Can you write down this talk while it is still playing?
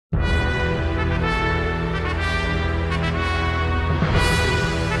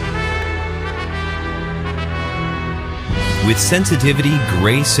With sensitivity,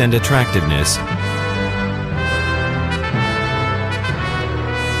 grace, and attractiveness,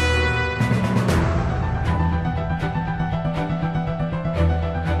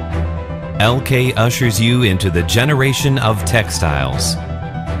 LK ushers you into the generation of textiles.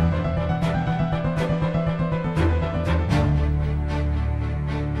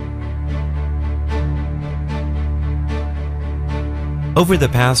 Over the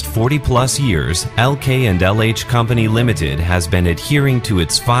past 40-plus years, LK and LH Company Limited has been adhering to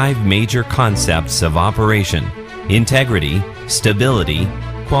its 5 major concepts of operation: integrity, stability,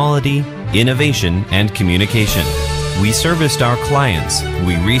 quality, innovation, and communication. We serviced our clients.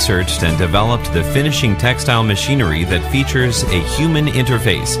 We researched and developed the finishing textile machinery that features a human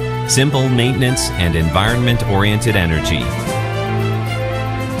interface, simple maintenance, and environment-oriented energy.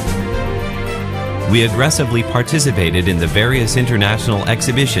 We aggressively participated in the various international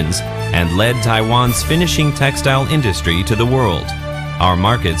exhibitions and led Taiwan's finishing textile industry to the world. Our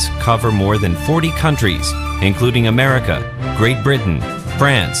markets cover more than 40 countries, including America, Great Britain,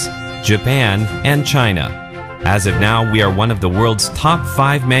 France, Japan, and China. As of now, we are one of the world's top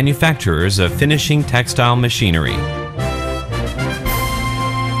 5 manufacturers of finishing textile machinery.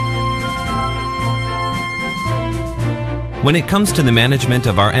 When it comes to the management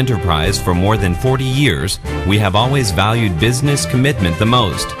of our enterprise for more than 40 years, we have always valued business commitment the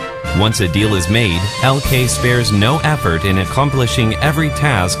most. Once a deal is made, LK spares no effort in accomplishing every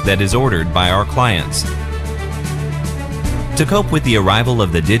task that is ordered by our clients. To cope with the arrival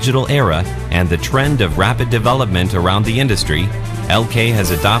of the digital era and the trend of rapid development around the industry, LK has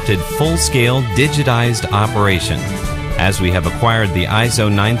adopted full-scale digitized operation. As we have acquired the ISO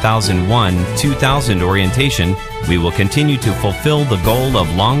 9001-2000 orientation, we will continue to fulfill the goal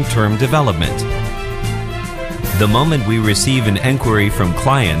of long-term development. The moment we receive an inquiry from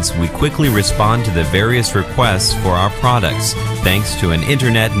clients, we quickly respond to the various requests for our products, thanks to an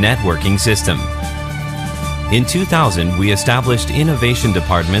internet networking system. In 2000, we established innovation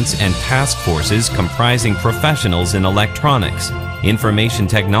departments and task forces comprising professionals in electronics, information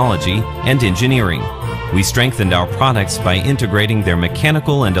technology, and engineering. We strengthened our products by integrating their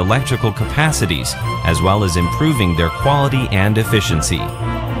mechanical and electrical capacities, as well as improving their quality and efficiency.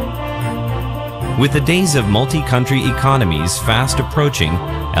 With the days of multi-country economies fast approaching,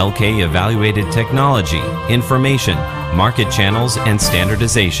 LK evaluated technology, information, market channels, and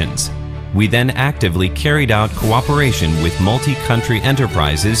standardizations. We then actively carried out cooperation with multi-country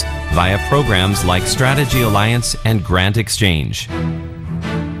enterprises via programs like Strategy Alliance and Grant Exchange.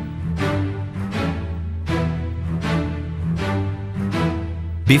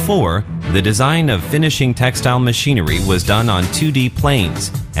 Before, the design of finishing textile machinery was done on 2D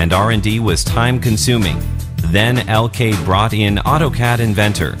planes, and R&D was time-consuming. Then LK brought in AutoCAD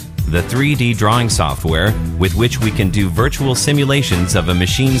Inventor, the 3D drawing software with which we can do virtual simulations of a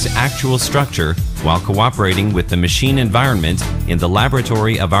machine's actual structure while cooperating with the machine environment in the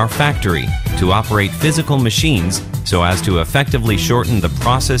laboratory of our factory to operate physical machines so as to effectively shorten the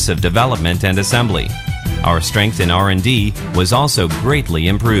process of development and assembly. Our strength in R&D was also greatly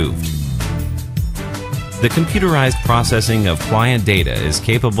improved. The computerized processing of client data is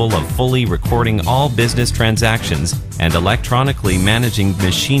capable of fully recording all business transactions and electronically managing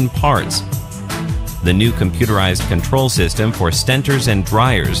machine parts. The new computerized control system for stentors and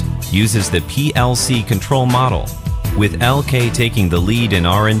dryers uses the PLC control model. With LK taking the lead in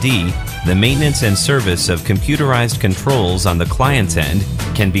R&D, the maintenance and service of computerized controls on the client's end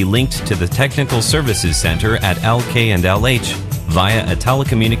can be linked to the Technical Services Center at LK and LH via a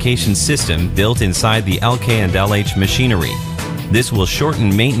telecommunications system built inside the LK and LH machinery. This will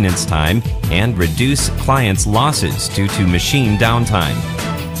shorten maintenance time and reduce clients' losses due to machine downtime.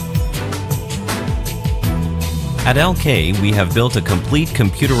 At LK, we have built a complete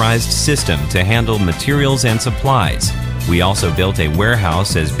computerized system to handle materials and supplies. We also built a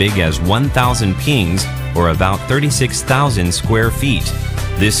warehouse as big as 1,000 pings, or about 36,000 square feet.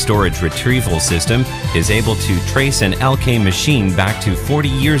 This storage retrieval system is able to trace an LK machine back to 40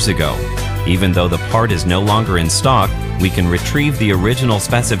 years ago. Even though the part is no longer in stock, we can retrieve the original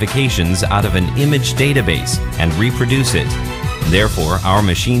specifications out of an image database and reproduce it. Therefore, our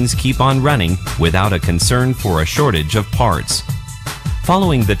machines keep on running without a concern for a shortage of parts.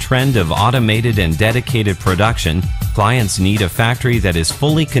 Following the trend of automated and dedicated production, clients need a factory that is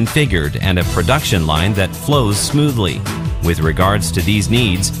fully configured and a production line that flows smoothly. With regards to these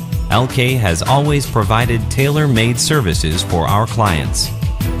needs, LK has always provided tailor-made services for our clients.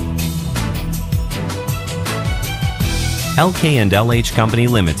 LK and LH Company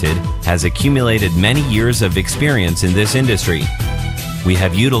Limited has accumulated many years of experience in this industry. we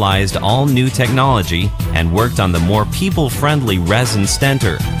have utilized all new technology and worked on the more people-friendly resin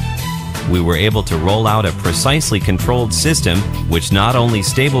stenter. We were able to roll out a precisely controlled system which not only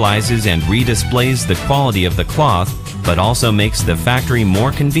stabilizes and redisplays the quality of the cloth, but also makes the factory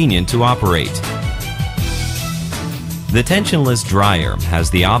more convenient to operate. The tensionless dryer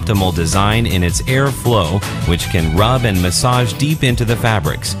has the optimal design in its airflow, which can rub and massage deep into the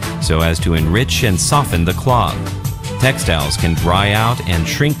fabrics so as to enrich and soften the cloth. Textiles can dry out and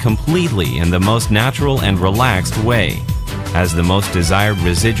shrink completely in the most natural and relaxed way. As the most desired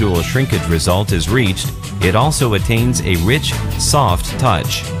residual shrinkage result is reached, it also attains a rich, soft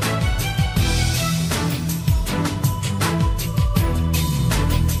touch.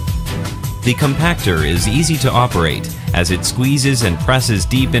 The compactor is easy to operate. As it squeezes and presses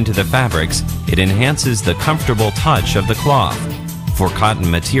deep into the fabrics, it enhances the comfortable touch of the cloth. For cotton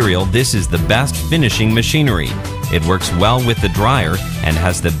material, this is the best finishing machinery. It works well with the dryer and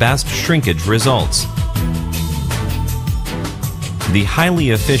has the best shrinkage results. The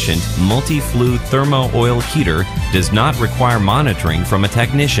highly efficient multi-flue thermo oil heater does not require monitoring from a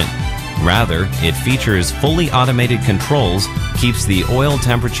technician. Rather, it features fully automated controls, keeps the oil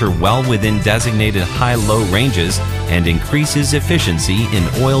temperature well within designated high-low ranges, and increases efficiency in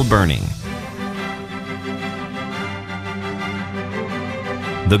oil burning.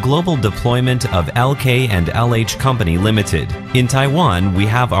 The global deployment of LK and LH Company Limited. In Taiwan, we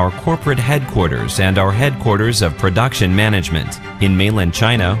have our corporate headquarters and our headquarters of production management. In mainland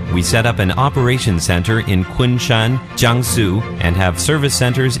China, we set up an operations center in Kunshan, Jiangsu, and have service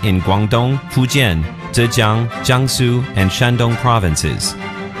centers in Guangdong, Fujian, Zhejiang, Jiangsu, and Shandong provinces.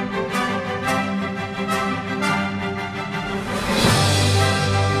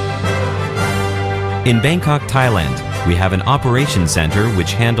 In Bangkok, Thailand, we have an operations center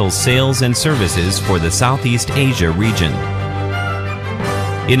which handles sales and services for the Southeast Asia region.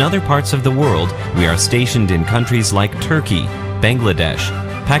 In other parts of the world, we are stationed in countries like Turkey, Bangladesh,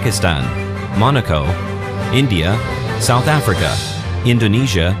 Pakistan, Monaco, India, South Africa,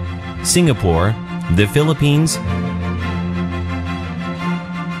 Indonesia, Singapore, the Philippines,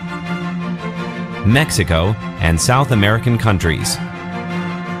 Mexico, and South American countries.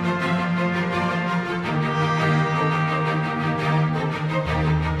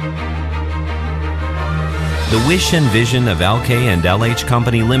 The wish and vision of LK and LH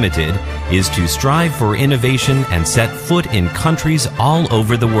Company Limited is to strive for innovation and set foot in countries all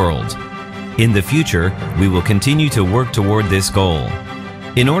over the world. In the future, we will continue to work toward this goal.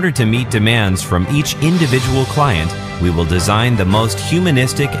 In order to meet demands from each individual client, we will design the most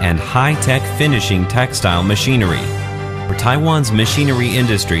humanistic and high-tech finishing textile machinery. For Taiwan's machinery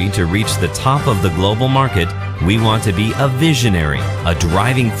industry to reach the top of the global market, we want to be a visionary, a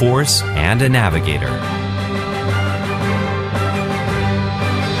driving force, and a navigator.